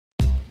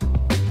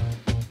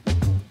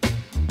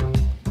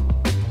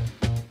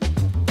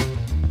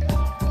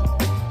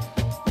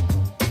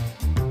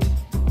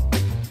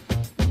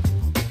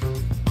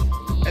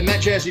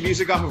jazzy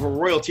music off of a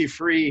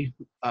royalty-free,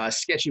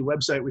 sketchy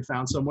website we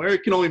found somewhere.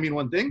 It can only mean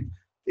one thing.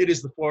 It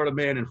is the Florida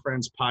Man and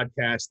Friends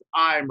podcast.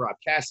 I'm Rob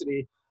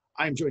Cassidy.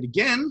 I'm joined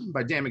again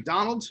by Dan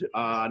McDonald,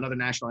 another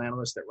national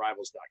analyst at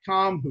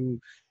Rivals.com, who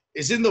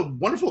is in the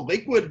wonderful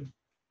Lakewood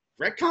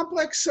Rec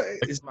Complex.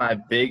 It's my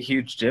big,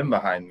 huge gym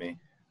behind me.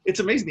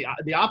 It's amazing.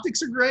 The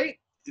optics are great.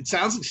 It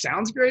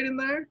sounds great in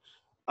there.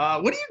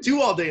 What do you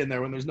do all day in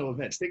there when there's no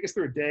events? Take us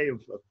through a day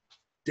of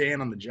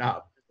Dan on the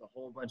job. A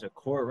whole bunch of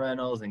court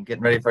rentals and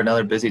getting ready for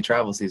another busy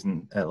travel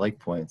season at Lake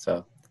Point.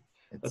 So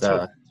it's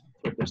hope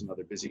there's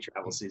another busy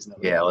travel season.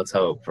 Yeah, let's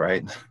hope,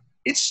 right?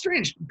 It's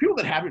strange. People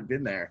that haven't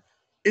been there,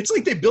 it's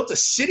like they built a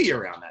city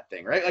around that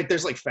thing, right? Like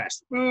there's like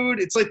fast food.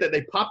 It's like that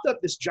they popped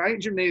up this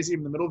giant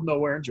gymnasium in the middle of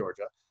nowhere in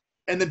Georgia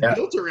and then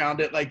built around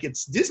it like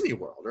it's Disney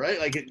World, right?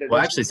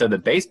 So the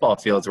baseball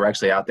fields were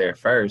actually out there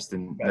first,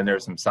 and then there were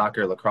some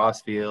soccer,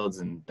 lacrosse fields,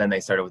 and then they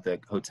started with the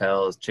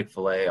hotels,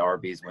 Chick-fil-A,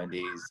 Arby's,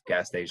 Wendy's,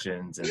 gas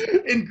stations,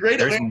 and great.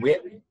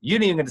 You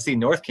didn't even get to see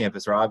North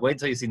Campus, Rob. Wait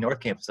until you see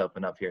North Campus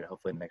open up here,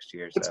 hopefully next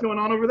year. What's going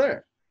on over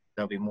there?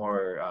 There'll be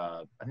more.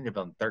 I think they're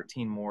building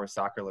 13 more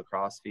soccer,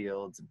 lacrosse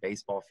fields, and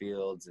baseball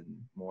fields, and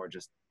more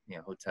just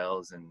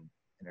hotels and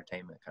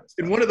entertainment kind of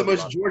stuff. And one of the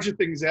most Georgia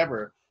things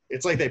ever.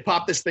 It's like they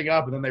popped this thing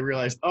up and then they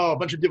realized, a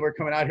bunch of people are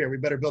coming out here. We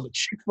better build a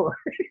Chick-fil-A.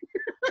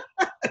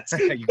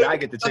 You gotta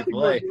get the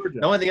Chick-fil-A.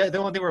 The only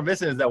thing we're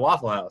missing is that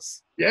Waffle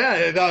House.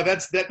 Yeah, no,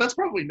 that's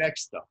probably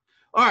next stuff.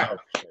 All right,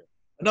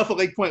 Enough of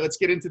Lake Point. Let's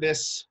get into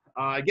this.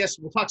 I guess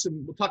we'll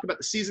talk about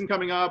the season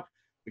coming up.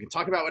 We can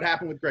talk about what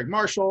happened with Greg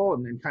Marshall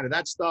and kind of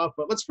that stuff.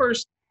 But let's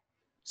first,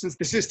 since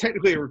this is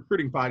technically a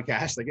recruiting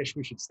podcast, I guess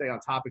we should stay on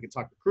topic and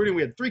talk recruiting.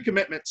 We had 3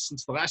 commitments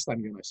since the last time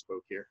you and I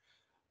spoke here.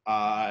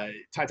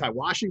 Ty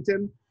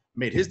Washington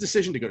made his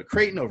decision to go to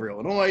Creighton over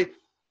Illinois.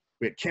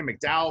 We had Cam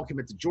McDowell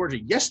commit to Georgia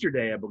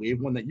yesterday, I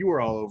believe, one that you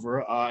were all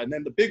over. And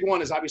then the big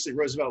one is obviously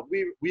Roosevelt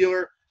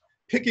Wheeler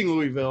picking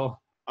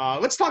Louisville.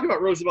 Let's talk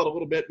about Roosevelt a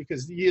little bit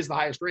because he is the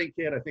highest ranked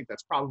kid. I think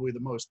that's probably the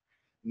most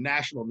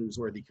national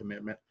newsworthy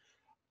commitment.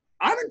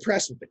 I'm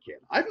impressed with the kid.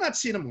 I've not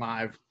seen him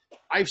live.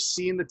 I've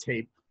seen the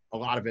tape, a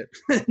lot of it,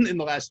 in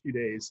the last few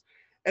days.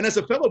 And as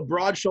a fellow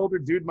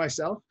broad-shouldered dude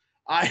myself,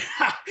 I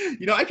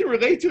can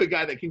relate to a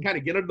guy that can kind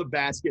of get under the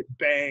basket,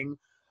 bang.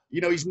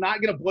 He's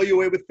not going to blow you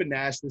away with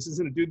finesse. This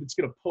isn't a dude that's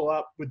going to pull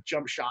up with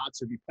jump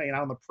shots or be playing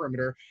out on the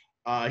perimeter.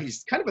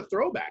 He's kind of a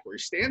throwback where he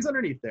stands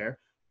underneath there,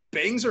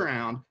 bangs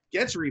around,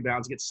 gets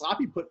rebounds, gets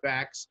sloppy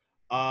putbacks,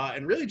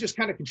 and really just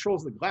kind of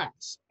controls the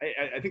glass.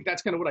 I think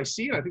that's kind of what I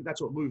see, and I think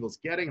that's what Louisville's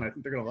getting, and I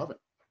think they're going to love it.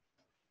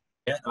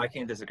 Yeah, no, I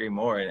can't disagree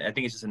more. And I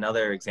think it's just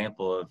another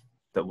example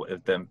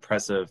of the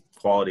impressive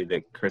quality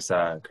that Chris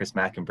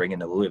Mack can bring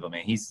into Louisville.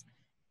 Man, he's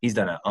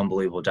done an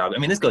unbelievable job. I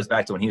mean, this goes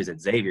back to when he was at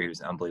Xavier. He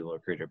was an unbelievable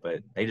recruiter,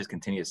 but they just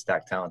continue to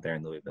stack talent there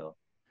in Louisville.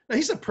 Now,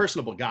 he's a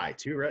personable guy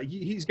too, right?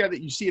 He's a guy that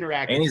you see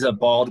interact. And he's a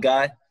bald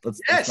guy.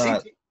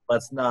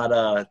 Let's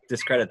not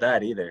discredit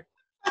that either.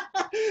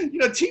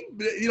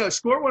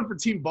 Score one for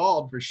Team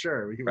Bald for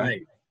sure.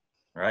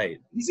 Right.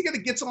 He's a guy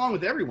that gets along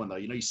with everyone though.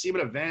 You see him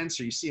at events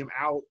or you see him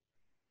out,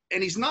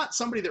 and he's not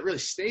somebody that really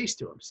stays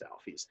to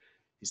himself. He's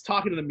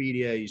talking to the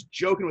media. He's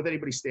joking with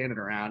anybody standing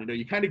around.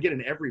 You kind of get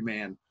an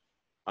everyman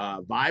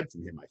vibe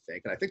from him, I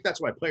think. And I think that's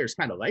why players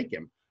kind of like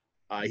him.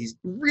 He's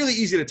really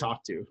easy to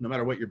talk to, no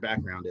matter what your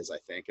background is, I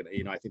think. And,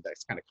 I think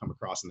that's kind of come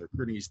across in the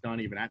recruiting he's done,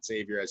 even at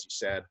Xavier, as you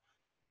said,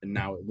 and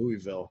now at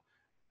Louisville.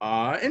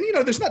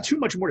 There's not too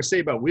much more to say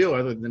about Wheeler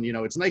other than,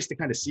 it's nice to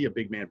kind of see a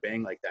big man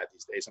bang like that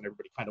these days, and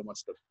everybody kind of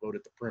wants to float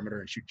at the perimeter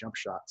and shoot jump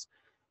shots.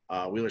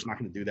 Wheeler's not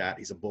going to do that.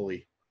 He's a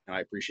bully, and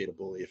I appreciate a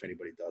bully if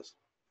anybody does.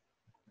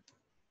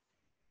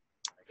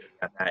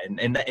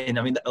 And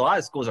I mean, a lot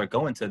of schools are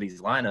going to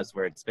these lineups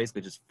where it's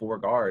basically just 4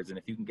 guards, and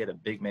if you can get a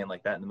big man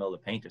like that in the middle of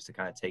the paint just to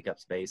kind of take up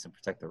space and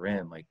protect the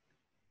rim, like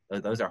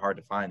those are hard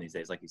to find these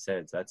days, like you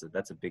said. So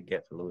that's a big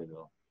get for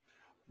Louisville.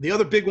 The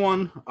other big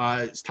one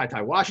is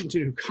Ty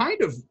Washington, who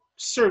kind of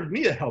served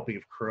me a helping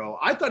of Crow.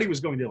 I thought he was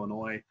going to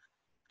Illinois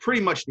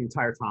pretty much the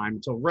entire time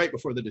until right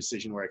before the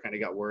decision, where I kind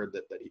of got word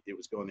that it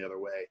was going the other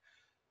way.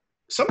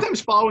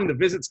 Sometimes following the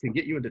visits can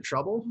get you into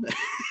trouble.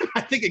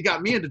 I think it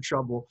got me into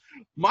trouble.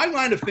 My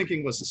line of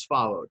thinking was as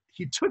followed.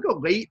 He took a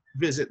late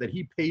visit that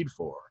he paid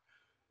for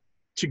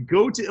to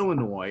go to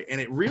Illinois, and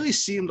it really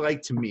seemed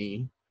like to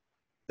me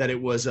that it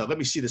was let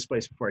me see this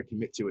place before I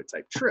commit to it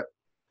type trip.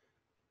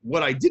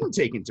 What I didn't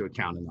take into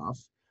account enough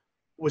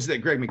was that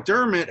Greg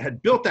McDermott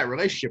had built that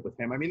relationship with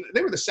him. I mean,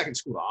 they were the second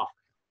school to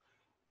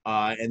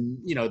offer him.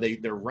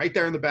 They're right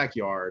there in the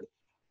backyard.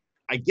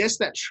 I guess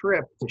that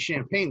trip to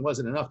Champaign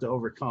wasn't enough to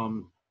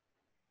overcome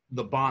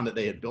the bond that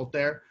they had built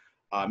there.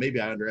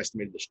 Maybe I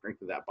underestimated the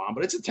strength of that bond,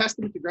 but it's a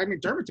testament to Greg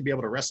McDermott to be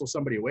able to wrestle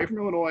somebody away from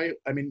Illinois.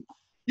 I mean,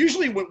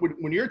 usually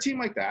when you're a team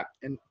like that,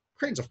 and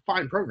Creighton's a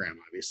fine program,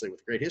 obviously,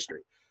 with great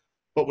history,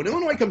 but when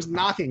Illinois comes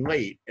knocking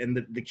late and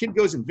the kid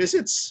goes and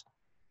visits,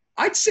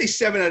 I'd say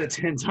 7 out of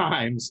 10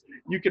 times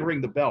you can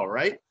ring the bell,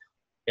 right?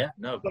 Yeah,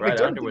 no, but right.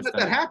 Let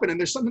that happen, and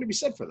there's something to be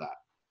said for that.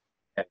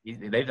 Yeah,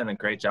 they've done a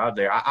great job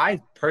there.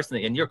 I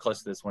personally, and you're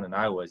close to this one than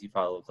I was. You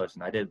probably a little closer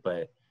than I did,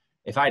 but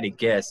if I had to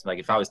guess, like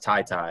if I was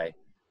Ty,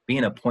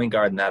 being a point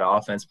guard in that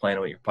offense, playing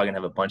with, you're probably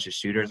gonna have a bunch of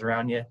shooters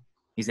around you.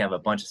 He's gonna have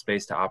a bunch of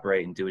space to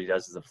operate and do what he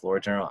does as a floor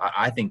general.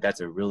 I think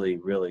that's a really,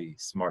 really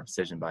smart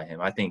decision by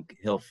him. I think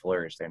he'll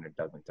flourish there under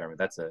Doug McDermott.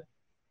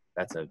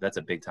 That's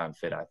a big time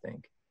fit, I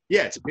think.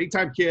 Yeah, it's a big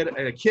time kid, and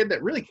a kid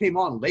that really came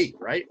on late,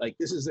 right? Like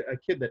this is a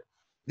kid that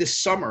this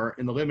summer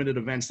in the limited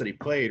events that he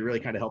played really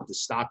kind of helped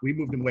his stock. We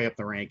moved him way up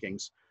the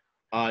rankings.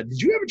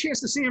 Did you have a chance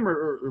to see him,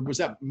 or was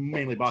that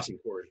mainly Boston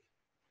Corey?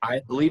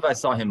 I believe I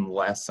saw him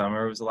last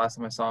summer. It was the last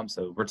time I saw him,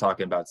 so we're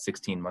talking about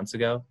 16 months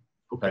ago.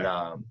 Okay.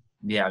 But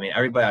yeah, I mean,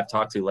 everybody I've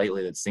talked to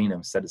lately that's seen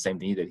him said the same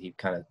thing you did. He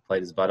kind of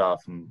played his butt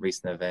off in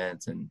recent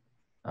events, and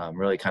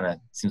really kind of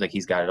seems like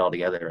he's got it all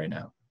together right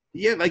now.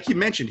 Yeah, like you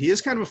mentioned, he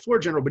is kind of a floor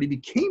general, but he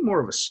became more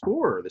of a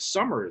scorer this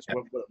summer is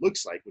what it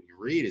looks like when you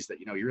read is that,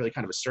 he really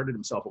kind of asserted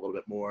himself a little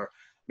bit more.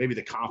 Maybe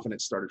the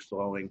confidence started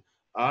flowing.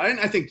 And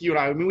I think you and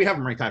I mean, we have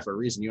him ranked high for a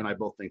reason. You and I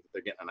both think that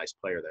they're getting a nice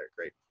player there.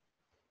 Great.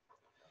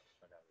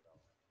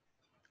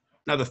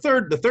 Now, the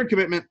third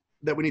commitment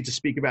that we need to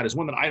speak about is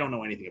one that I don't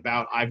know anything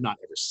about. I've not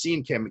ever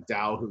seen Cam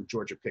McDowell, who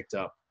Georgia picked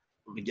up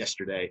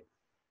yesterday.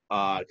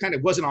 Kind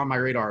of wasn't on my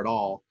radar at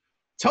all.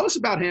 Tell us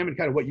about him and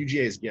kind of what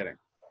UGA is getting.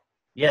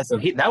 Yeah, so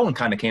that one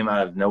kind of came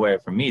out of nowhere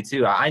for me,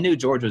 too. I knew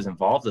Georgia was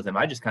involved with him.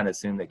 I just kind of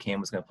assumed that Cam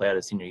was going to play out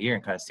his senior year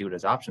and kind of see what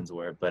his options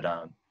were. But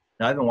no,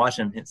 I've been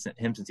watching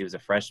him since he was a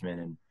freshman,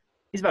 and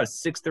he's about a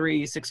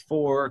 6'3",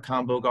 6'4",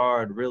 combo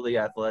guard, really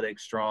athletic,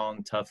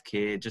 strong, tough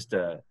kid, just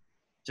a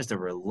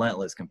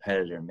relentless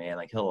competitor, man.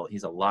 Like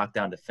he's a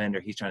lockdown defender.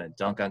 He's trying to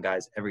dunk on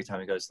guys every time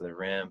he goes to the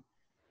rim.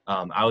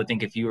 I would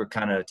think if you were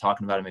kind of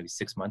talking about it maybe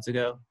 6 months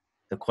ago,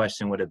 the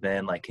question would have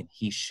been like, can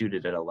he shoot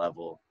it at a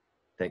level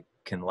that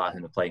can allow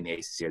him to play in the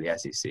ACC or the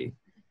SEC?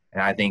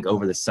 And I think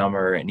over the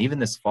summer and even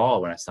this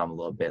fall when I saw him a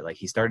little bit, like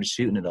he started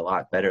shooting it a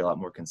lot better, a lot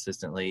more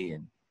consistently.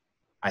 And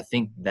I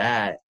think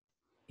that,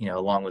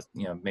 along with,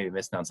 maybe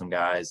missing on some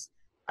guys,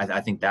 I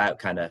think that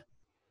kind of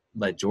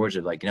led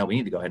Georgia, like, we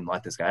need to go ahead and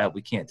lock this guy up.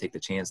 We can't take the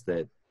chance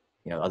that,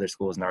 other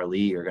schools in our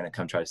league are going to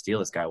come try to steal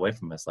this guy away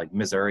from us. Like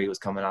Missouri was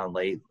coming on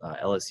late.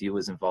 LSU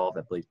was involved.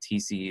 I believe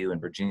TCU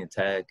and Virginia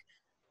Tech.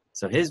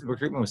 So his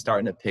recruitment was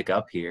starting to pick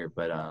up here,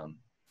 but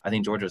I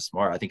think Georgia's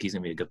smart. I think he's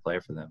going to be a good player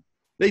for them.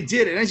 They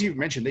did, and as you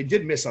mentioned, they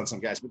did miss on some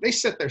guys, but they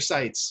set their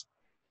sights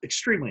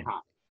extremely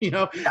high.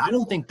 I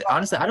don't think,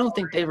 honestly,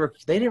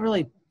 they didn't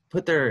really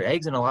put their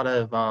eggs in a lot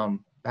of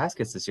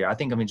baskets this year. I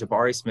think,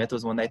 Jabari Smith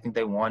was one they think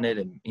they wanted,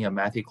 and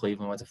Matthew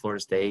Cleveland went to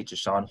Florida State,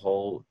 Deshaun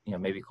Holt,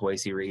 maybe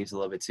Kwesi Reeves a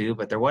little bit too,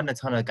 but there wasn't a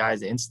ton of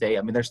guys in state.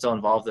 They're still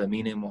involved with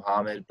Aminu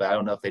Muhammad, but I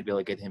don't know if they'd be able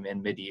to get him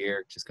in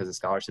mid-year just because of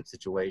scholarship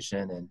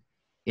situation.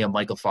 And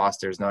Michael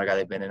Foster is another guy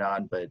they've been in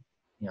on, but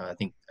I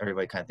think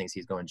everybody kind of thinks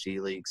he's going G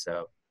League.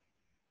 So,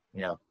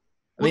 and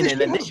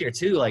then this year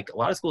too, like a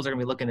lot of schools are going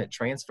to be looking at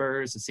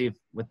transfers to see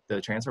what the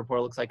transfer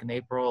portal looks like in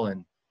April.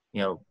 And,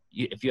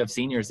 if you have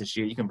seniors this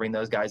year, you can bring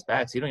those guys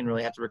back. So you don't even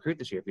really have to recruit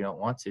this year if you don't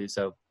want to.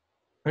 So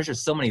there's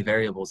just so many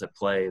variables at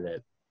play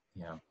that,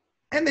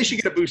 And they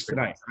should get a boost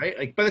tonight, right?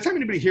 Like by the time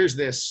anybody hears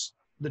this,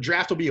 the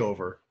draft will be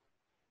over.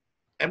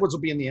 Edwards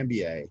will be in the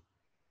NBA.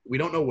 We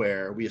don't know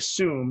where. We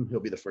assume he'll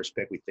be the first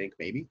pick, we think,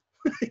 maybe.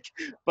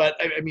 But,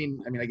 I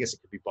guess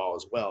it could be Ball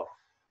as well.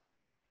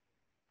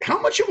 How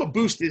much of a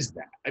boost is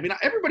that?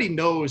 Everybody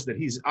knows that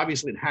he's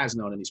obviously and has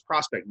known, and his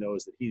prospect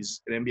knows that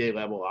he's an NBA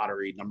level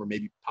lottery number,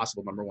 maybe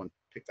possible number one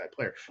pick type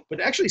player. But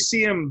to actually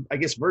see him, I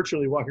guess,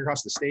 virtually walk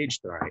across the stage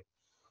tonight,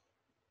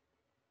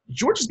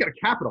 Georgia's got to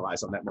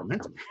capitalize on that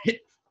momentum, right?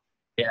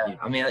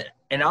 Yeah,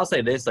 and I'll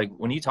say this, like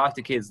when you talk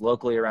to kids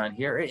locally around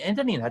here, it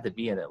doesn't even have to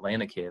be an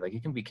Atlanta kid. Like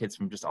it can be kids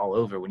from just all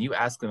over. When you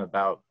ask them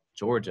about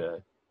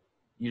Georgia,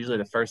 usually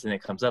the first thing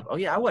that comes up, oh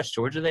yeah, I watched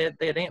Georgia. They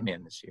had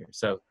Ant-Man this year.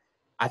 So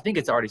I think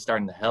it's already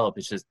starting to help.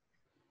 It's just,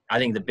 I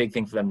think the big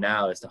thing for them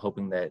now is to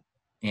hoping that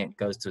Ant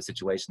goes to a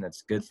situation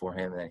that's good for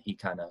him and that he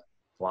kind of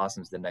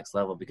blossoms to the next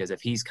level. Because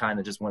if he's kind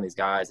of just one of these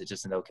guys that's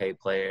just an okay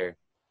player,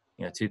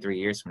 2-3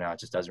 years from now, it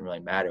just doesn't really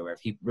matter. Where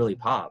if he really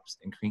pops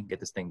and can get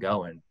this thing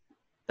going,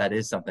 that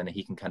is something that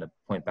he can kind of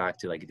point back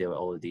to like he did with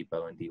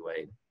Oladipo and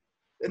D-Wade.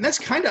 And that's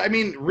kind of,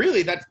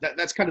 really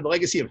that's kind of the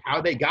legacy of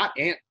how they got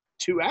Ant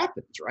to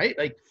Athens, right?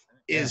 Like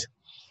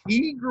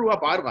he grew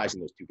up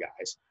idolizing those two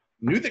guys,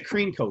 knew that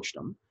Crean coached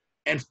him,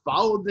 and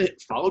followed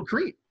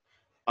Crean.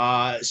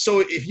 So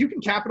if you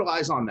can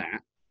capitalize on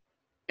that,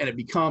 and it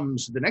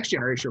becomes the next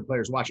generation of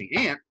players watching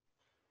Ant,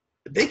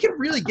 they can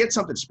really get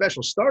something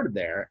special started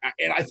there.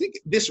 And I think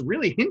this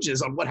really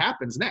hinges on what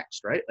happens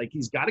next, right? Like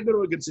he's got to go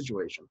to a good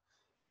situation.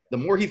 The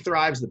more he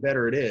thrives, the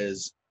better it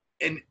is.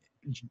 And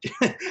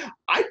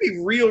I'd be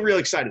real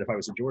excited if I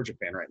was a Georgia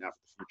fan right now for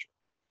the future.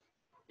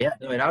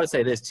 Yeah, I would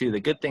say this too. The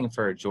good thing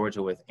for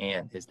Georgia with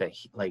Ant is that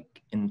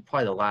in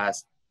probably the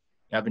last,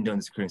 I've been doing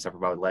this recruiting stuff for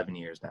about 11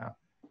 years now.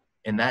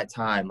 In that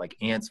time, like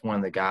Ant's one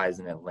of the guys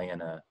in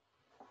Atlanta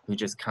who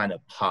just kind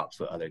of pops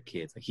with other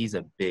kids. Like he's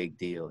a big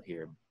deal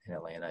here in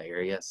Atlanta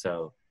area.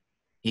 So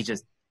he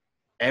just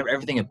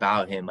everything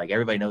about him, like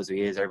everybody knows who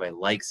he is. Everybody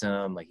likes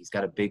him. Like he's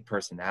got a big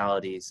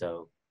personality.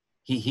 So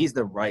he's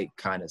the right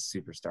kind of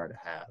superstar to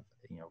have.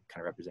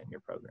 kind of representing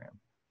your program.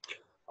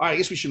 All right, I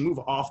guess we should move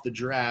off the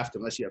draft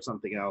unless you have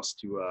something else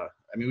to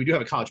we do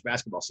have a college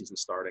basketball season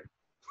starting.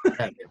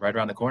 Yeah, right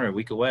around the corner, a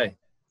week away.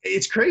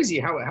 It's crazy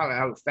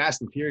how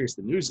fast and furious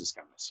the news has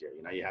come this year.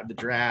 You have the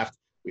draft,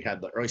 we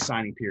had the early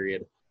signing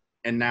period,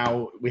 and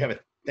now we have a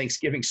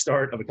Thanksgiving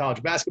start of a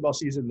college basketball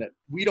season that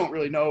we don't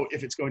really know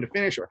if it's going to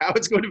finish or how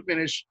it's going to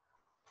finish.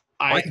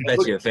 I can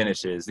bet you it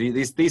finishes.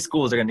 These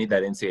schools are going to need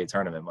that NCAA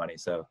tournament money,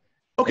 so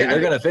okay, they're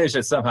going to finish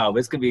it somehow. But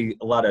it's going to be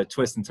a lot of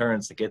twists and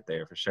turns to get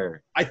there for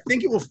sure. I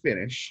think it will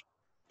finish.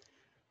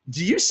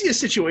 Do you see a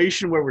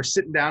situation where we're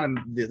sitting down and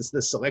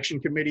the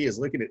selection committee is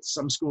looking at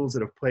some schools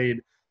that have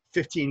played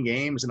 15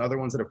 games and other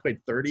ones that have played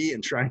 30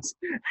 and trying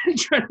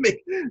to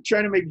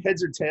make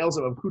heads or tails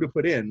of who to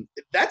put in?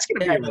 That's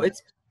going to be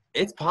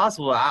it's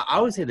possible.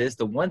 I would say this: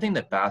 the one thing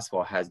that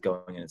basketball has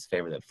going in its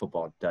favor that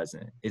football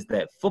doesn't is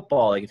that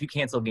football, like if you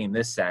cancel a game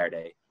this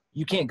Saturday,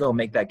 you can't go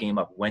make that game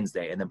up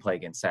Wednesday and then play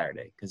again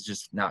Saturday because it's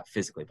just not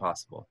physically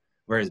possible.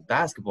 Whereas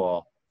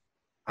basketball,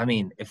 I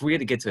mean, if we had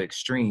to get to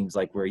extremes,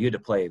 like where you had to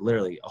play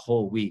literally a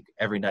whole week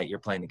every night you're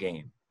playing the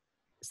game,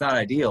 it's not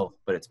ideal,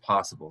 but it's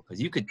possible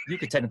because you could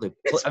technically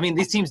 – I mean,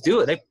 these teams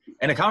do it.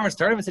 In a conference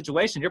tournament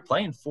situation, you're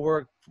playing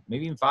 4,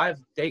 maybe even 5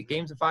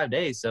 games in 5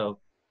 days. So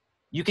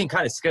you can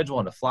kind of schedule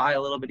on the fly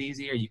a little bit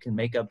easier. You can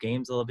make up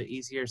games a little bit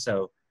easier.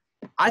 So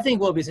I think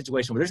we'll be a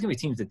situation where there's going to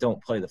be teams that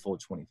don't play the full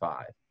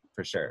 25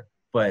 for sure.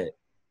 But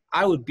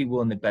I would be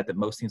willing to bet that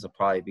most teams will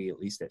probably be at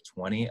least at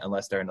 20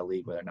 unless they're in a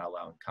league where they're not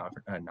allowing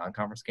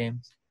non-conference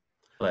games.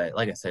 But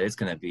like I said, there's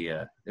going to be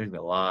a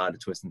lot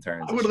of twists and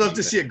turns. I would love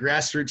to see a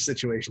grassroots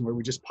situation where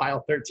we just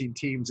pile 13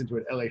 teams into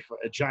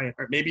a giant,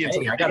 or maybe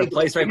into. Hey, I got a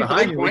place right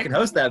behind you. We can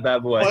host that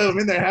bad boy. Well, I'm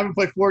in there. I haven't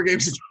played 4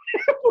 games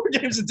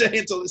a day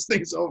until this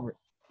thing's over.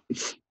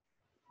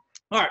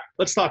 All right,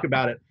 let's talk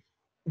about it.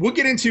 We'll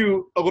get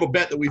into a little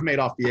bet that we've made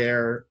off the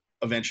air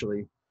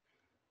eventually.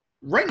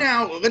 Right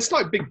now, let's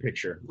talk big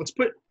picture. Let's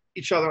put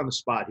each other on the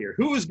spot here.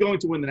 Who is going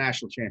to win the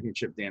national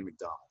championship, Dan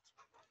McDonald?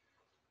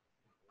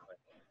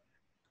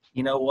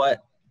 You know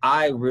what?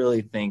 I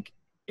really think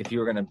if you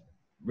were going to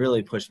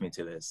really push me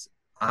to this,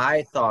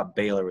 I thought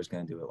Baylor was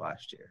going to do it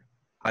last year.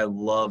 I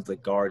love the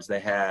guards they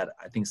had.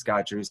 I think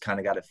Scott Drew's kind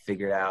of got it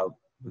figured out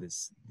with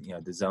his,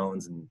 the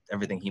zones and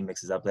everything he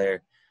mixes up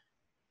there.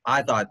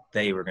 I thought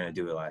they were going to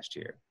do it last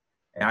year.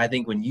 And I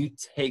think when you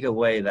take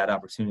away that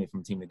opportunity from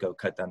a team to go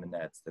cut down the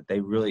nets, that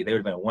they would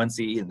have been a 1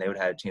 seed and they would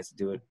have had a chance to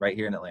do it right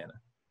here in Atlanta.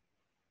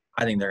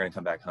 I think they're going to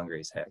come back hungry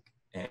as heck.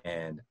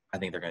 And I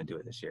think they're going to do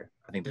it this year.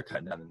 I think they're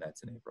cutting down the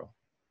nets in April.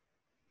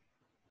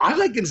 I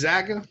like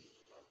Gonzaga.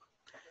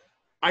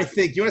 I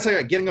think you want to talk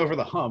about getting over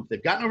the hump.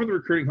 They've gotten over the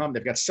recruiting hump.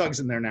 They've got Suggs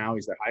in there now.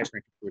 He's their highest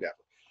ranked recruit ever.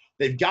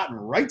 They've gotten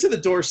right to the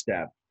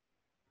doorstep.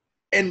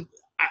 And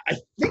I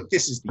think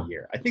this is the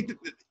year. I think that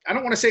I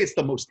don't want to say it's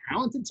the most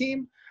talented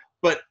team,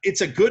 but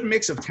it's a good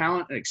mix of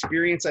talent and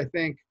experience. I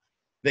think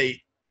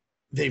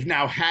they've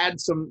now had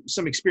some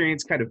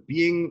experience kind of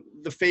being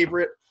the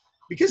favorite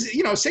because,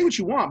 say what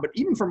you want, but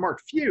even for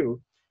Mark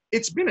Few,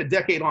 it's been a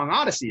decade-long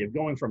odyssey of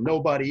going from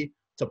nobody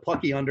to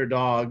plucky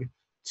underdog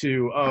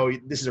to, oh,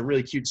 this is a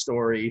really cute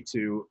story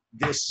to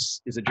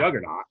this is a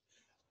juggernaut.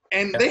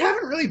 And they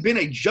haven't really been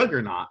a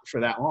juggernaut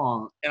for that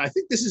long. And I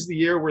think this is the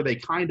year where they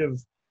kind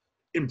of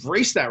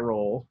embrace that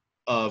role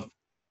of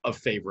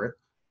favorite.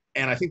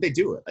 And I think they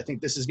do it. I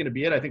think this is going to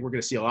be it. I think we're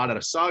going to see a lot out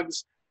of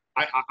Suggs.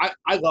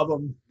 I love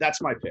them.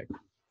 That's my pick.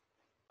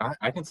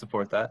 I can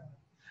support that.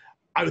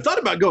 I thought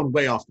about going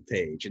way off the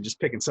page and just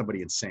picking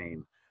somebody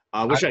insane,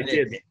 which I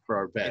did for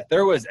our bet. If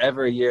there was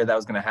ever a year that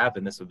was going to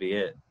happen, this would be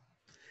it.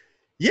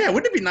 Yeah,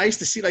 wouldn't it be nice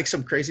to see like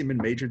some crazy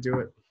mid-major do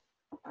it?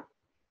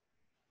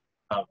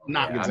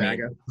 Not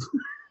Gonzaga.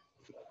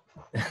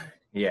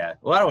 Yeah.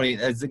 Well, I don't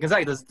even –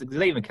 Gonzaga, do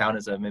they even count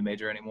as a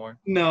mid-major anymore?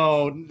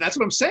 No, that's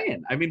what I'm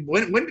saying. I mean,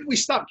 when did we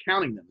stop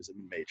counting them as a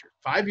mid-major?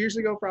 5 years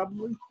ago,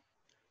 probably?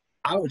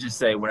 I would just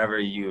say whenever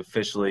you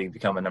officially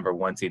become a number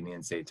 1 seed in the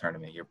NCAA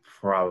tournament, you're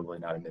probably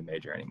not a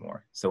mid-major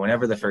anymore. So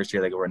whenever the first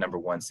year they were a number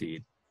 1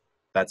 seed,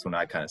 that's when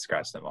I kind of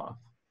scratched them off.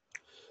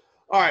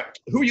 All right.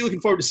 Who are you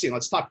looking forward to seeing?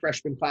 Let's talk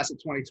freshman class of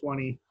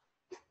 2020.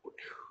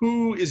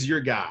 Who is your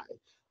guy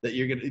that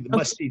you're going to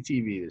must-see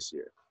TV this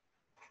year?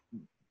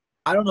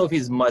 I don't know if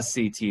he's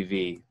must-see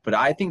TV, but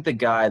I think the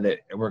guy that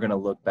we're going to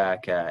look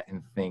back at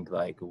and think,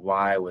 like,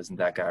 why wasn't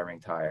that guy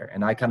ranked higher?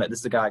 And this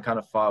is the guy I kind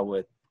of fought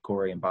with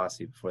Corey and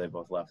Bossy before they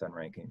both left on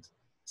rankings.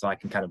 So I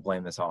can kind of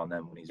blame this all on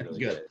them when he's really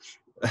good.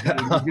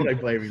 You like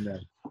blaming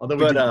them.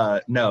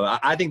 No,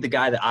 I think the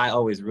guy that I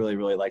always really,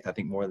 really liked, I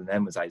think more than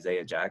them, was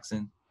Isaiah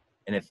Jackson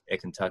at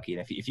Kentucky.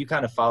 And if you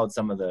kind of followed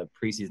some of the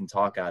preseason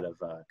talk out of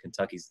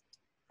Kentucky's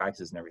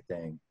practices and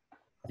everything,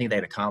 I think they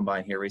had a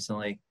combine here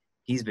recently.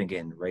 He's been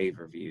getting rave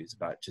reviews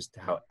about just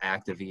how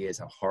active he is,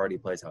 how hard he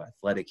plays, how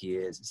athletic he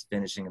is, his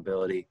finishing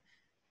ability.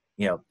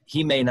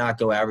 He may not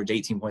go average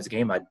 18 points a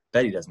game. I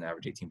bet he doesn't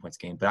average 18 points a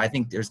game. But I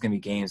think there's going to be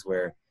games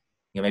where,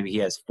 maybe he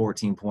has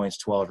 14 points,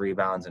 12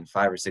 rebounds, and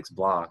 5 or 6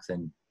 blocks,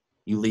 and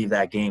you leave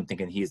that game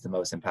thinking he's the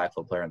most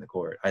impactful player on the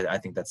court. I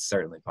think that's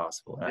certainly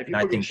possible. People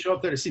are going to show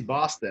up there to see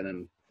Boston,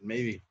 and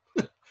maybe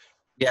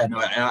Yeah, no,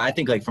 I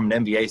think like from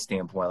an NBA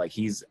standpoint, like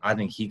I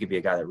think he could be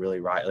a guy that really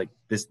like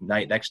this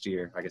night next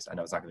year. I guess I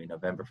know it's not going to be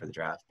November for the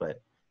draft, but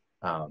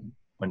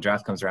when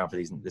draft comes around for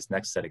this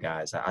next set of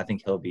guys, I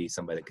think he'll be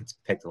somebody that gets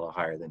picked a little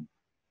higher than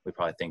we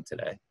probably think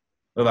today.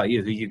 What about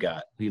you? Who you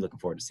got? Who you looking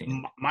forward to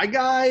seeing? My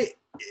guy,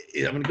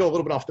 I'm going to go a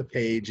little bit off the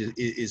page,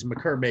 is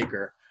Makur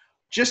Maker.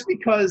 Just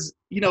because,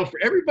 for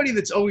everybody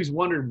that's always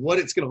wondered what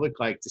it's going to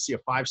look like to see a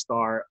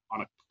 5-star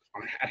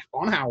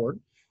on Howard,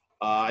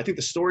 I think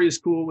the story is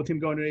cool with him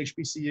going to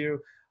HBCU.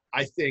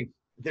 I think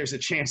there's a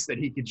chance that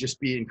he could just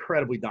be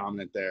incredibly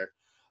dominant there.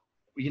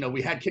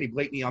 We had Kenny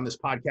Blakeney on this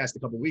podcast a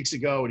couple of weeks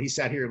ago, and he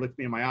sat here and looked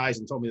me in my eyes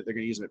and told me that they're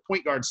going to use him at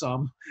point guard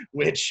some,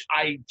 which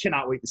I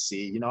cannot wait to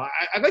see.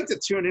 I like to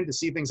tune in to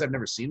see things I've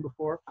never seen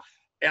before.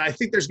 And I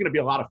think there's going to be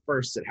a lot of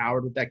firsts at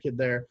Howard with that kid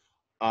there.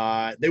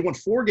 They won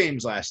 4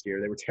 games last year.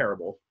 They were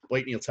terrible.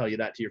 Blakeney will tell you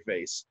that to your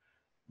face.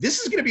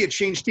 This is going to be a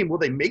changed team. Will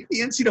they make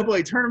the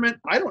NCAA tournament?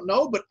 I don't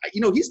know, but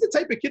he's the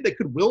type of kid that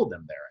could will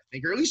them there, I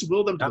think, or at least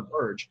will them to the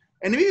verge.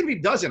 And even if he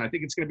doesn't, I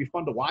think it's going to be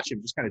fun to watch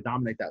him just kind of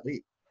dominate that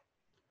league.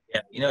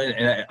 Yeah,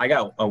 and I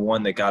got a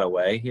one that got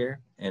away here,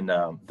 and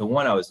the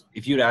one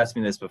if you'd asked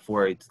me this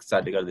before he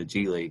decided to go to the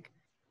G League,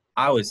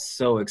 I was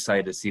so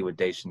excited to see what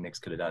Dacian Nix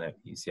could have done at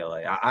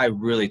UCLA. I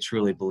really,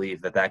 truly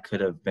believe that could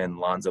have been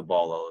Lonzo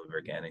Ball all over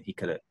again, and he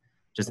could have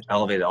just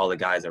elevated all the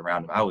guys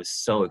around him. I was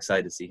so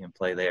excited to see him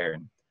play there,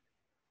 and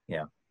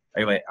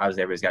anyway,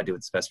 everybody's got to do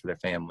what's best for their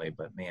family,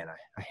 but man,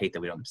 I hate that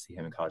we don't get to see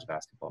him in college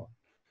basketball.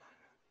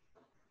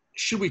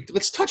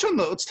 Let's touch on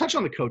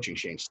the coaching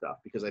change stuff,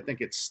 because I think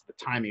the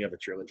timing of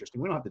it's real interesting.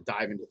 We don't have to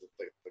dive into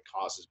the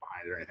causes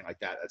behind it or anything like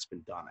that. That's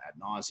been done ad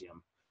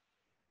nauseum.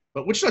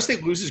 But Wichita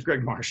State loses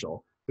Greg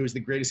Marshall, who is the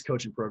greatest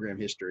coach in program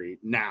history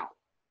now,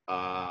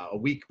 a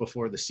week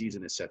before the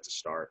season is set to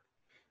start.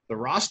 The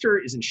roster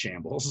is in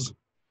shambles.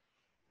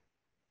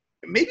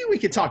 Maybe we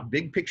could talk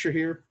big picture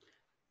here.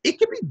 It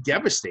could be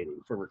devastating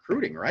for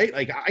recruiting, right?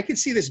 Like, I could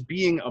see this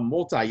being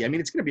it's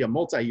going to be a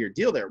multi-year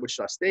deal there at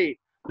Wichita State,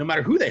 no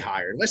matter who they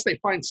hire, unless they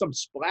find some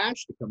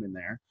splash to come in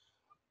there.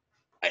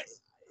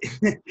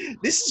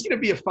 This is going to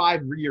be a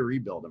 5-year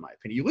rebuild, in my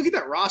opinion. You look at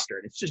that roster,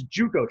 and it's just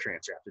JUCO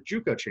transfer after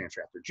JUCO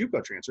transfer after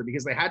JUCO transfer,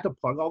 because they had to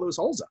plug all those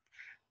holes up.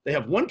 They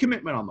have one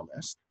commitment on the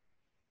list.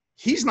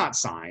 He's not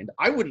signed.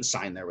 I wouldn't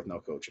sign there with no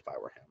coach if I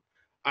were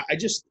him. I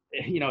just,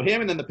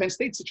 him, and then the Penn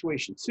State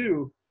situation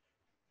too.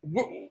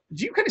 Do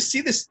you kind of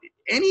see this,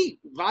 any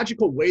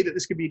logical way that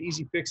this could be an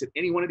easy fix at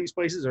any one of these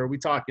places, or are we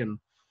talking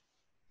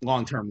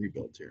long-term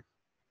rebuilds here?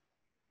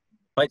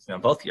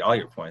 On all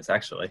your points,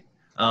 actually.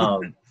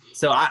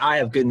 So I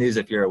have good news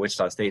if you're a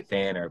Wichita State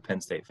fan or a Penn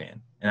State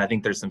fan, and I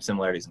think there's some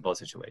similarities in both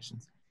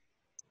situations.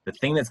 The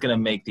thing that's going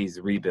to make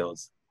these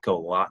rebuilds go a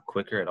lot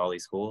quicker at all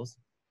these schools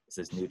is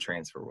this new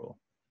transfer rule,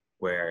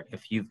 where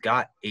if you've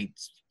got 8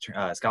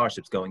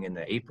 scholarships going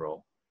into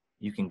April,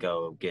 you can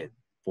go get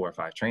 4 or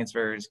 5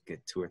 transfers, get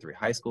 2 or 3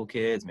 high school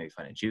kids, maybe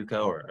find a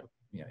JUCO or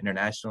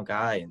international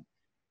guy, and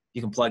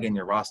you can plug in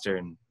your roster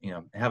and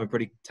have a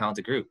pretty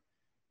talented group.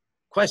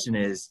 Question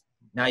is,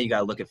 now you got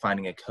to look at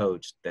finding a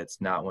coach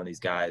that's not one of these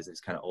guys that's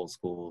kind of old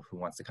school who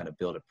wants to kind of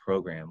build a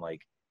program.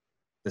 Like,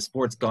 the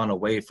sport's gone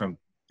away from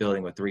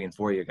building with 3- and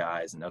 4-year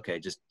guys and, okay,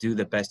 just do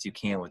the best you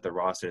can with the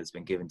roster that's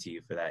been given to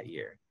you for that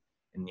year.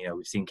 And,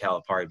 we've seen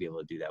Calipari be able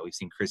to do that. We've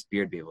seen Chris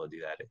Beard be able to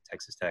do that at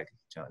Texas Tech.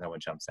 No one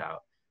jumps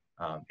out.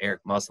 Eric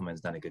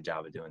Musselman's done a good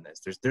job of doing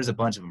this. There's a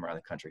bunch of them around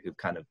the country who've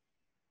kind of,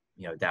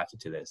 adapted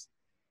to this.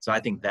 So I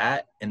think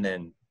that, and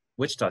then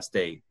Wichita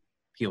State,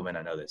 people may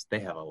not know this, they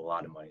have a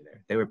lot of money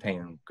there. They were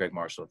paying Greg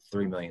Marshall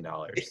 $3 million.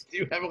 They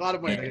do have a lot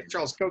of money. They have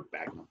Charles Koch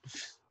back.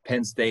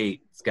 Penn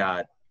State's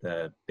got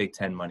the Big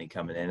Ten money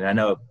coming in. And I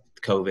know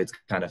COVID's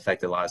kind of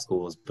affected a lot of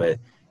schools, but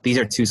these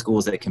are 2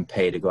 schools that can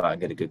pay to go out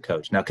and get a good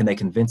coach. Now, can they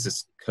convince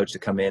this coach to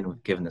come in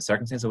given the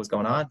circumstances of what's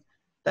going on?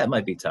 That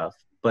might be tough.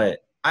 But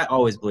I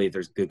always believe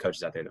there's good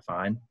coaches out there to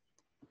find.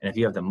 And if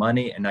you have the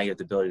money and now you have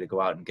the ability to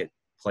go out and get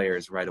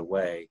players right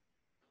away,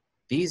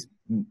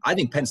 I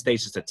think Penn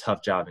State's just a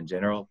tough job in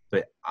general,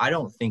 but I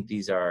don't think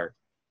these are,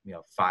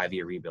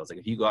 5-year rebuilds. Like,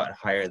 if you go out and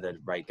hire the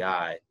right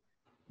guy,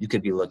 you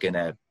could be looking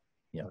at,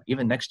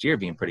 even next year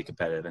being pretty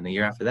competitive. And the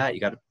year after that,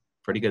 you got a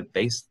pretty good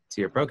base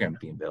to your program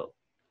being built.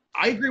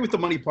 I agree with the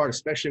money part,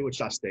 especially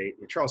Wichita State.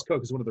 Charles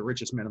Koch is one of the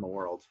richest men in the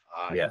world.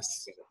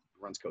 Yes. He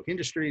runs Koch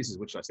Industries, is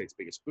Wichita State's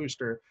biggest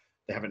booster.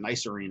 They have a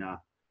nice arena.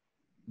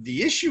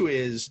 The issue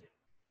is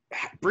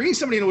bringing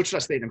somebody into Wichita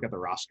State, and I've got the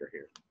roster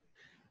here.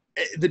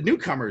 The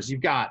newcomers,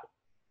 you've got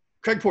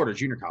Craig Porter,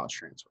 junior college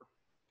transfer.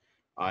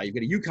 You've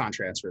got a UConn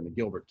transfer in the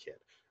Gilbert kid.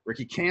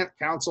 Ricky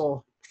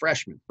Council,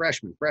 freshman.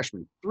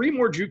 3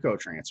 more JUCO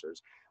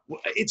transfers.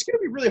 It's going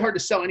to be really hard to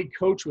sell any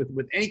coach with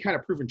any kind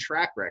of proven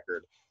track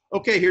record.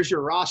 Okay, here's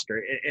your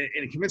roster,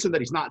 and convince him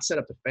that he's not set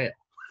up to fail.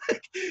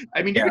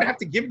 I mean, you're going to have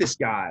to give this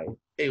guy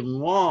a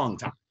long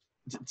time.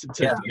 It's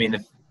going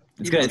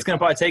to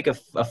probably take a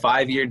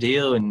 5-year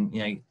deal, and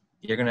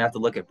you're going to have to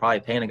look at probably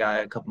paying a guy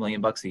a couple $1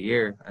 million a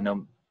year. I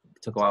know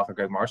it took a while for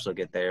Greg Marshall to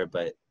get there,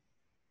 but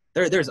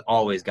There's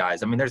always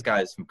guys. I mean, there's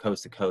guys from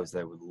coast to coast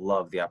that would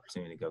love the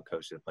opportunity to go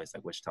coach at a place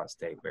like Wichita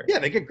State. Where Yeah,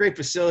 they get great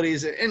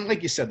facilities, and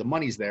like you said, the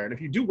money's there. And if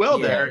you do well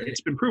there,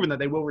 it's been proven that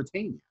they will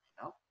retain you.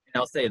 You know?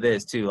 And I'll say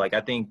this too, like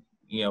I think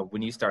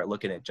when you start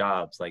looking at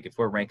jobs, like if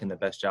we're ranking the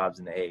best jobs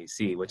in the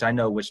AAC, which I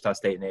know Wichita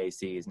State and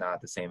AAC is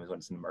not the same as when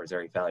it's in the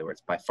Missouri Valley, where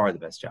it's by far the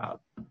best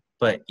job.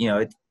 But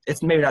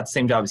it's maybe not the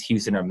same job as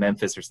Houston or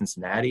Memphis or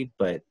Cincinnati,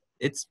 but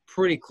it's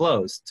pretty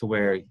close to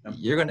where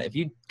if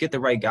you get the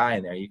right guy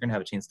in there, you're gonna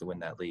have a chance to win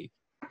that league.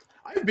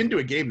 I've been to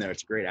a game there.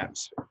 It's a great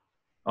atmosphere.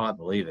 Oh, I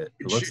believe it.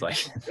 It looks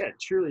like it. Yeah, it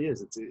truly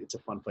is. It's a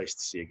fun place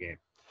to see a game.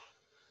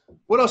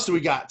 What else do we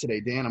got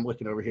today, Dan? I'm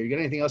looking over here. You got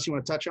anything else you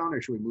want to touch on,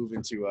 or should we move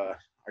into our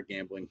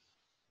gambling?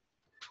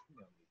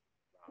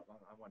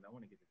 I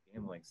want to get the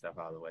gambling stuff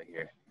out of the way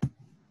here.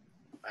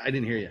 I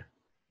didn't hear you.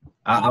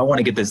 I want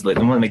to get this. I want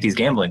to make these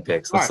gambling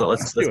picks.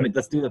 Let's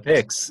do the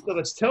picks. So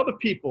let's tell the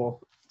people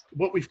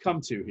what we've come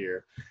to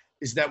here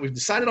is that we've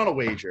decided on a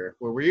wager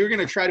where we're going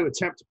to try to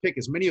attempt to pick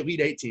as many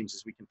Elite Eight teams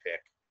as we can pick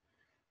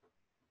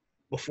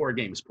before a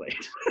game is played.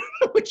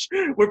 Which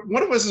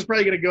one of us is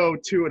probably going to go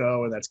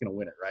 2-0, and that's going to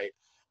win it, right?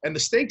 And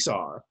the stakes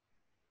are,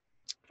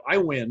 if I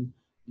win,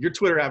 your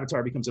Twitter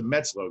avatar becomes a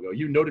Mets logo.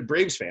 You noted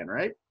Braves fan,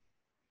 right?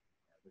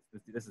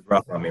 This is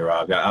rough on me,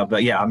 Rob.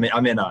 But yeah, I'm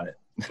in on it.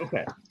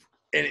 Okay.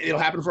 And it'll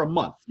happen for a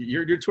month.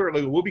 Your Twitter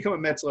logo will become a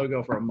Mets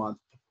logo for a month,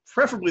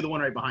 preferably the one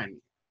right behind me.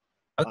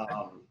 Okay.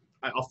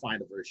 I'll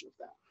find a version of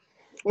that.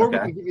 Or we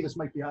can give you this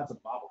Mike the Odds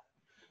of bobble.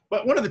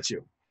 But one of the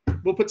two.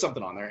 We'll put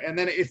something on there. And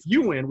then if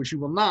you win, which you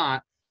will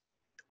not,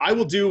 I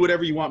will do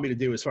whatever you want me to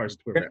do as far as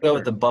Twitter. We're going to go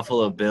with the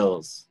Buffalo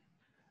Bills.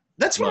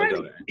 That's fine.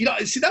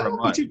 See, that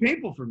won't be too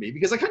painful for me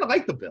because I kind of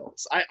like the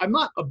Bills. I'm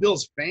not a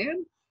Bills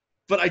fan,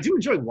 but I do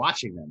enjoy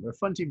watching them. They're a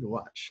fun team to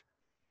watch.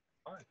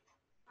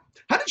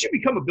 How did you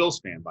become a Bills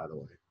fan, by the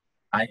way?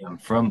 I am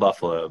from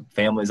Buffalo.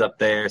 Family's up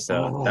there,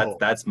 so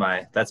that's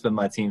been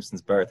my team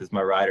since birth. It's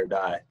my ride or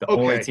die. The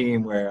only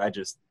team where I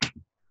just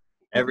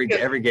every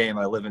game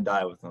I live and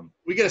die with them.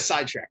 We got to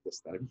sidetrack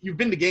this then. You've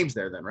been to games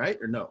there then, right?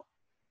 Or no?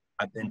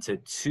 I've been to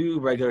 2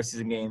 regular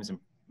season games and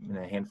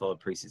a handful of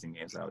preseason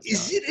games.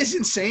 Is it as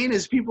insane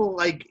as people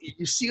like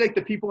you see like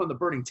the people on the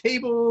burning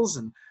tables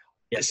and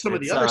some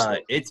of the other stuff?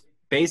 It's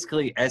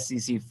basically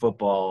SEC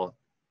football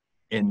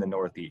in the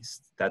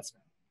Northeast. That's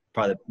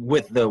probably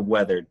with the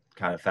weather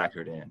kind of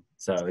factored in.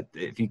 So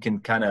if you can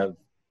kind of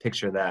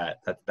picture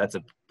that's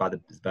probably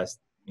the best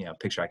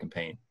picture I can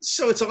paint.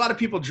 So it's a lot of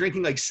people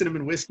drinking like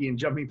cinnamon whiskey and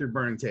jumping through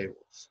burning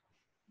tables.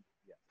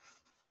 Yeah,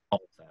 all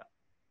of that.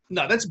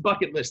 No, that's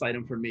bucket list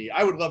item for me.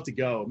 I would love to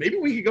go. Maybe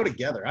we could go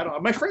together. I don't know.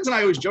 My friends and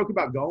I always joke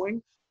about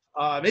going.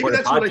 Maybe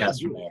that's what I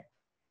should do.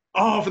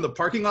 Oh, from the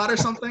parking lot or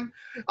something?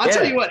 I'll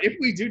tell you what, if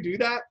we do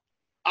that,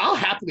 I'll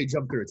happily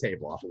jump through a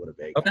table off of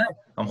Winnebago. Okay,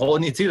 I'm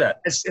holding you to that.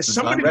 As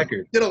somebody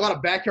who did a lot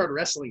of backyard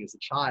wrestling as a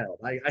child,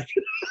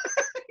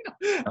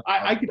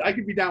 I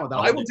could be down with that.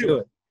 I will do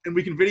it, and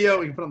we can video.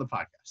 We can put on the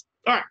podcast.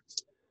 All right.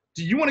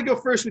 Do you want to go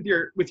first with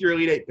your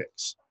Elite Eight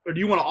picks, or do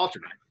you want to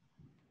alternate?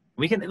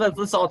 We can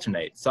let's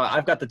alternate. So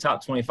I've got the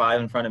top 25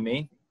 in front of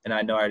me, and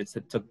I know I just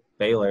took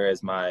Baylor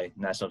as my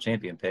national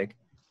champion pick.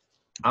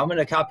 I'm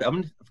gonna kind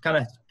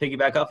of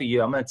piggyback off of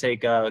you. I'm gonna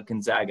take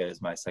Gonzaga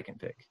as my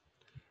second pick.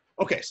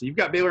 Okay, so you've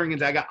got Baylor and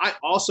Gonzaga. I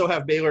also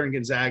have Baylor and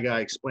Gonzaga.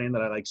 I explained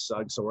that I like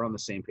Suggs, so we're on the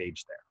same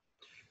page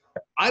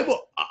there.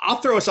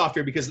 I'll throw us off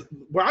here because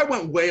where I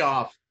went way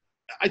off,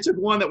 I took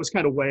one that was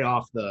kind of way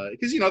off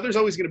because there's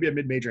always going to be a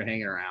mid-major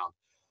hanging around.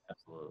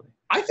 Absolutely.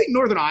 I think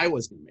Northern Iowa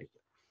is going to make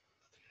it.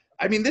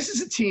 I mean, this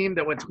is a team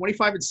that went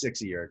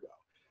 25-6 a year ago.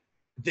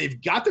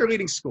 They've got their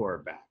leading scorer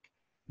back.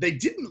 They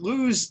didn't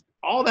lose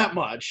all that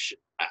much.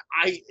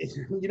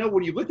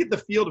 When you look at the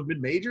field of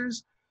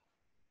mid-majors,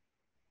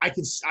 I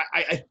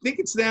think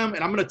it's them,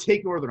 and I'm going to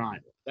take Northern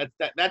Iowa.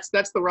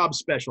 That's the Rob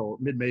special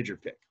mid-major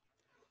pick.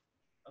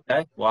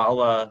 Okay.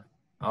 Well,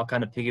 I'll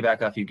kind of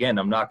piggyback off you again.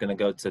 I'm not going to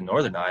go to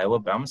Northern Iowa,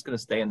 but I'm just going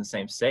to stay in the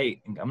same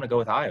state, and I'm going to go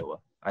with Iowa.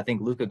 I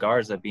think Luka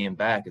Garza being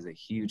back is a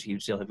huge,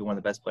 huge deal. He'll be one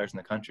of the best players in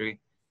the country.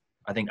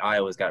 I think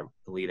Iowa's got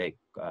Elite Eight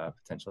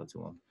potential to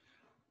him.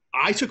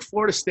 I took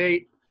Florida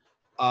State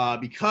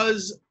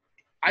because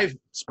I've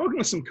spoken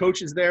with some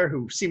coaches there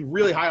who seem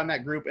really high on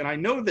that group, and I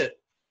know that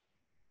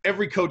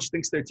every coach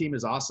thinks their team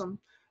is awesome.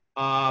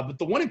 But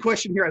the one in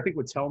question here I think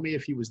would tell me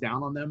if he was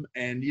down on them.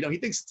 And, he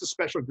thinks it's a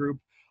special group.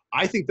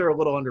 I think they're a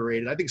little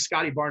underrated. I think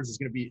Scotty Barnes is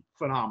going to be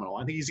phenomenal.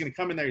 I think he's going to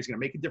come in there. He's going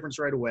to make a difference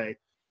right away.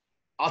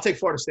 I'll take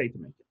Florida State to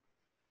make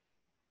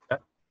it.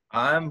 Okay.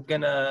 I'm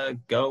going to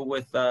go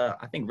with,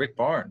 I think, Rick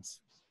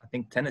Barnes. I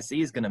think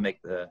Tennessee is going to make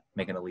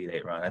an Elite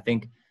Eight run. I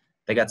think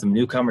they got some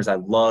newcomers. I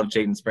love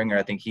Jaden Springer.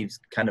 I think he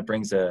kind of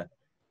brings the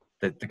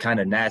kind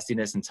of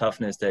nastiness and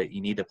toughness that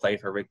you need to play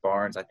for Rick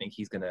Barnes. I think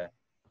he's going to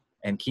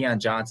 – and Keon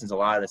Johnson's a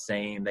lot of the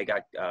same. They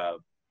got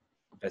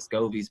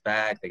Vescovi's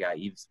back. They got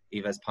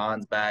Yves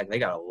Pons back. They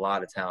got a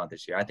lot of talent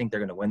this year. I think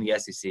they're going to win the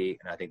SEC,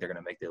 and I think they're going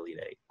to make the Elite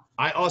Eight.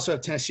 I also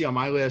have Tennessee on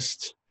my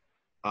list,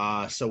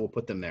 so we'll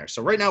put them there.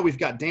 So right now we've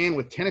got Dan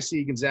with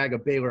Tennessee, Gonzaga,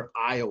 Baylor,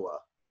 Iowa.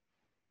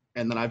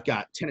 and then I've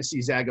got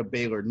Tennessee, Zaga,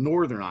 Baylor,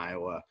 Northern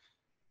Iowa.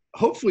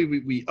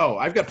 Hopefully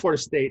I've got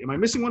Florida State. Am I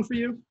missing one for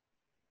you?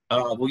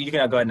 Well, you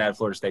can go ahead and add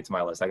Florida State to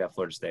my list. I got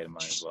Florida State in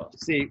mine as well.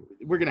 See,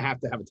 we're going to have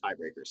a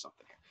tiebreaker or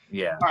something.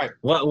 Yeah. All right.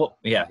 Well,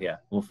 yeah.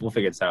 We'll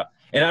figure this out.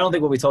 And I don't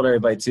think what we told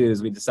everybody too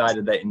is we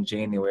decided that in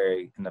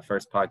January, in the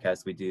first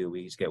podcast we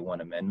each get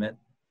one amendment.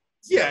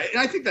 So, yeah, and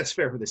I think that's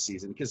fair for this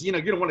season because you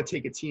don't want to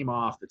take a team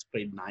off that's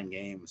played 9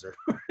 games or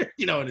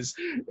and is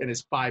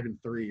 5-3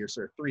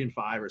 or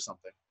 3-5 or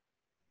something.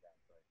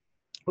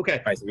 Okay.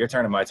 All right, so your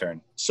turn and my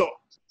turn. So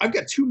I've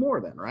got 2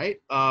 more then, right?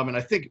 And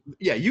I think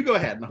you go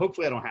ahead and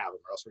hopefully I don't have them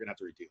or else we're gonna have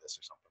to redo this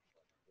or something.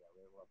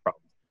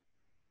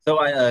 So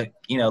I,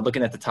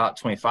 looking at the top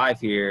 25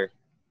 here,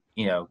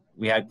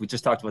 we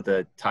just talked about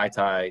the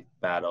tie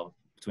battle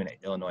between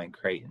Illinois and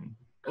Creighton.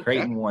 Okay.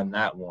 Creighton won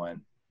that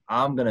one.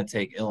 I'm gonna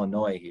take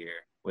Illinois here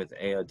with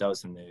Ayo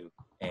Dosunmu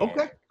and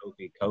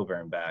Kofi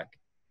Coburn back.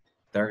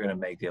 They're gonna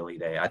make the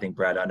Elite Eight. I think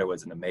Brad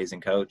Underwood's an amazing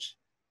coach.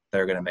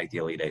 They're gonna make the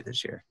Elite Eight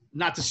this year.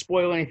 Not to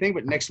spoil anything,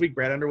 but next week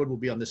Brad Underwood will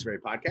be on this very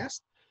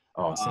podcast.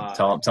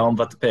 Awesome. Tell him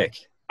about the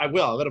pick. I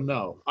will. I'll let him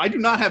know. I do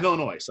not have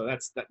Illinois, so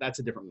that's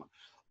a different one.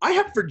 I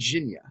have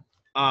Virginia.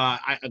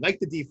 I like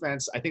the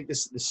defense. I think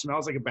this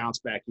smells like a bounce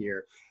back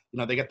year.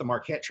 They got the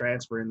Marquette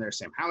transfer in there,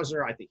 Sam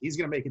Hauser. I think he's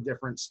going to make a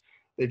difference.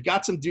 They've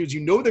got some dudes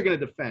they're going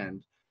to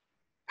defend.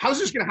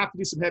 Hauser's going to have to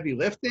do some heavy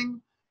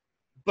lifting,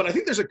 but I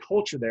think there's a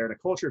culture there and a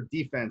culture of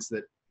defense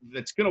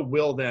that's going to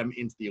will them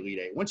into the Elite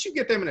Eight. Once you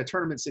get them in a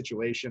tournament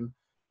situation,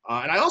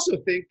 and I also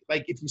think,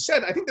 like if you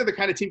said, I think they're the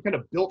kind of team kind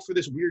of built for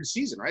this weird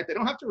season, right? They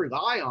don't have to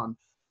rely on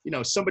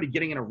somebody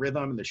getting in a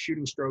rhythm and the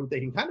shooting stroke. They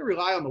can kind of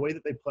rely on the way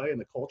that they play and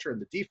the culture and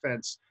the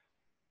defense.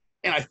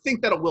 And I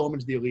think that'll will them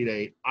into the Elite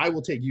Eight. I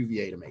will take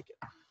UVA to make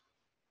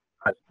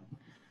it.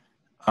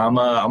 I'm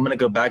going to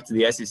go back to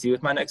the SEC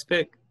with my next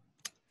pick,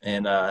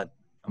 and I'm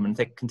going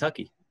to take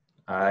Kentucky.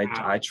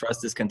 I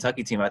trust this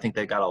Kentucky team. I think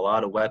they've got a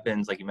lot of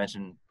weapons. Like you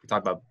mentioned, we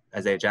talked about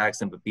Isaiah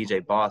Jackson, but B.J.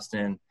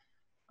 Boston.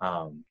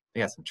 They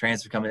got some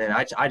transfer coming in.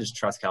 I just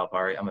trust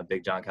Calipari. I'm a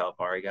big John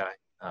Calipari guy.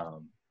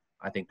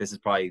 I think this is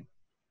probably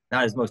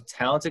not his most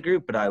talented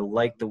group, but I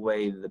like the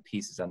way the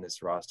pieces on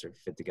this roster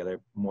fit together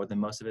more than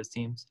most of his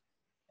teams.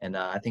 And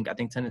I think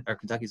Kentucky's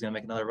going to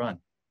make another run.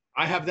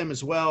 I have them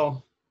as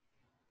well,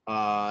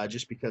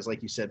 just because,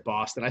 like you said,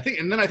 Boston. I think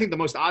the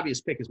most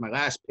obvious pick is my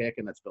last pick,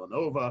 and that's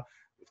Villanova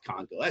with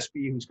Con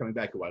Gillespie, who's coming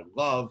back, who I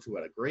love, who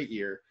had a great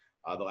year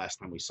the last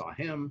time we saw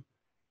him.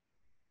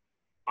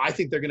 I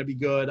think they're going to be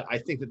good. I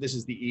think that this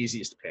is the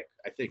easiest pick.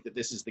 I think that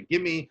this is the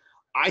gimme.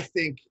 I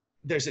think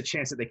there's a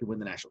chance that they could win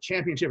the national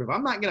championship. If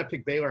I'm not going to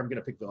pick Baylor, I'm going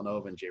to pick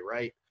Villanova and Jay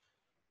Wright.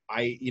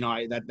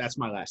 That's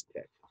my last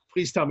pick.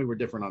 Please tell me we're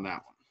different on that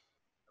one.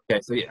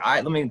 Okay, so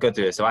let me go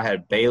through this. So I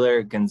had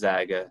Baylor,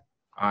 Gonzaga,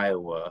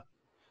 Iowa,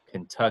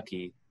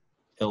 Kentucky,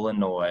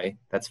 Illinois.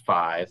 That's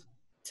 5.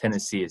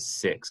 Tennessee is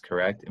 6,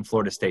 correct? And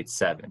Florida State's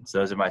 7. So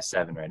those are my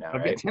 7 right now, okay,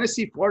 right?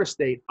 Tennessee, Florida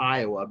State,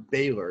 Iowa,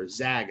 Baylor,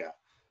 Zaga,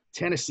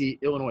 Tennessee,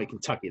 Illinois,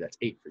 Kentucky. That's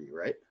 8 for you,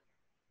 right?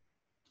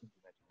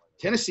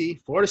 Tennessee,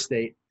 Florida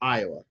State,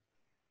 Iowa,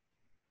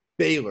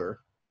 Baylor,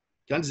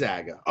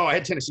 Gonzaga. Oh, I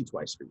had Tennessee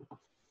twice for you.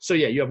 So,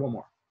 yeah, you have one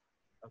more.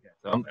 Okay,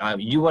 so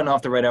you went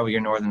off the radar with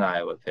your Northern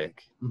Iowa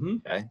pick. Mm-hmm.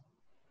 Okay,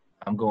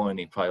 I'm going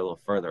probably a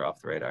little further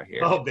off the radar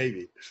here. Oh,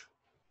 baby.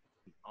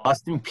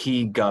 Austin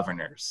P.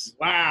 Governors.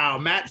 Wow,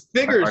 Matt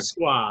Figger's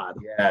squad.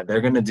 Yeah,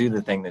 they're going to do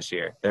the thing this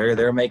year.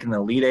 They're making the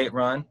Elite Eight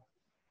run,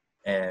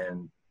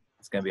 and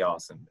it's going to be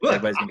awesome. Look,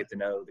 everybody's going to get to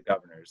know the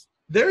Governors.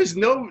 There is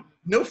no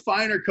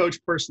finer coach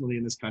personally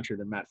in this country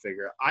than Matt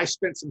Figger. I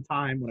spent some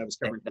time when I was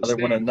covering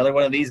another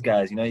one of these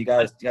guys. You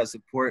got to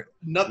support.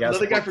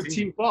 Another guy from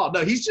Team Ball.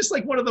 No, he's just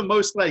like one of the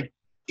most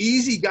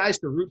easy guys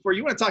to root for.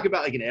 You want to talk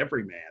about an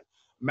everyman.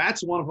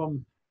 Matt's one of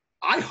them.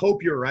 I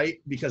hope you're right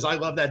because I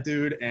love that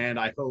dude, and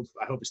I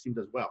hope his team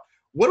does well.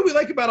 What do we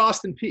like about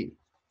Austin P?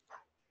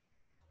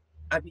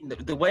 I mean,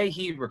 the way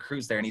he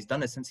recruits there, and he's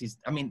done it since you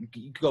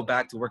could go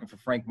back to working for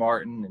Frank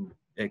Martin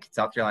and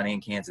South Carolina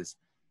and Kansas.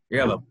 You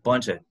have a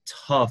bunch of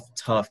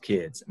tough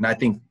kids. And I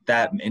think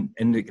that – and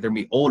they're going to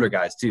be older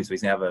guys too, so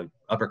he's going to have an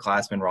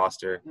upperclassman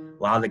roster.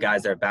 A lot of the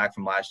guys that are back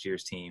from last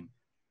year's team.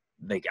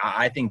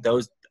 I think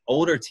those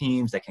older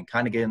teams that can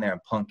kind of get in there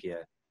and punk you,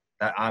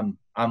 that I'm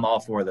all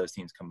for those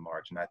teams come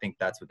March. And I think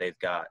that's what they've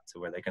got to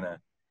where they're going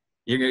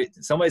to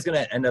 – somebody's going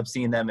to end up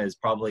seeing them as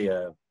probably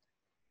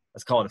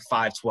let's call it a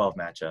 5-12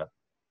 matchup.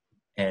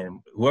 And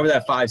whoever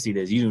that 5 seed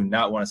is, you do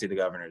not want to see the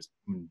Governors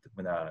when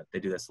they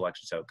do that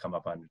selection show come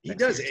up on. He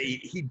does.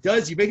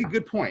 You make a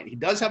good point. He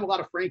does have a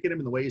lot of Frank in him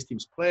in the way his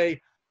teams play.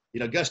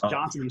 Gus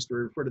Johnson used to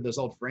refer to those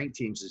old Frank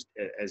teams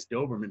as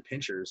Doberman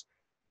pinchers,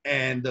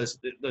 and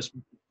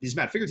these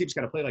Matt Figger teams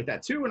kind of play like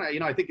that too. And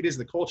I think it is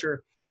the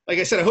culture. Like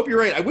I said, I hope you're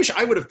right. I wish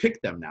I would have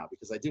picked them now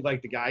because I do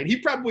like the guy, and he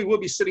probably will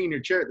be sitting in your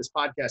chair at this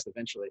podcast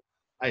eventually.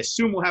 I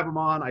assume we'll have him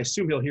on. I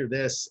assume he'll hear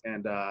this,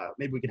 and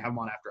maybe we can have him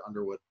on after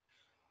Underwood.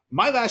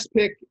 My last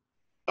pick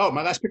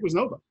was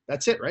Nova.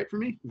 That's it, right, for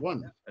me?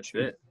 One.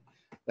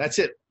 That's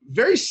it.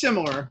 Very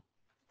similar,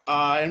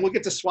 and we'll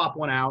get to swap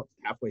one out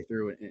halfway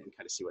through and kind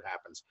of see what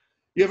happens.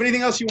 You have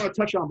anything else you want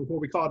to touch on before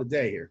we call it a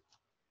day here?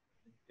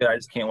 Yeah, I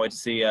just can't wait to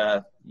see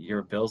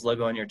your Bills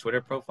logo on your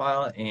Twitter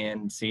profile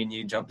and seeing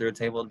you jump through a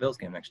table at the Bills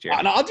game next year.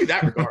 And I'll do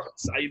that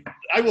regardless.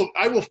 I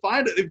will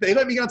find it. If they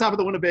let me get on top of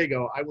the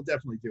Winnebago, I will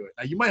definitely do it.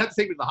 Now, you might have to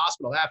take me to the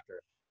hospital after,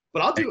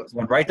 but I'll do it.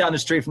 Right down the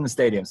street from the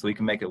stadium so we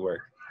can make it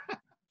work.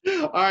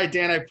 All right,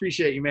 Dan, I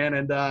appreciate you, man.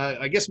 And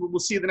I guess we'll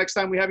see you the next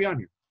time we have you on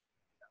here.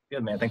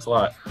 Good, man. Thanks a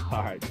lot.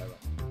 All right. Bye-bye.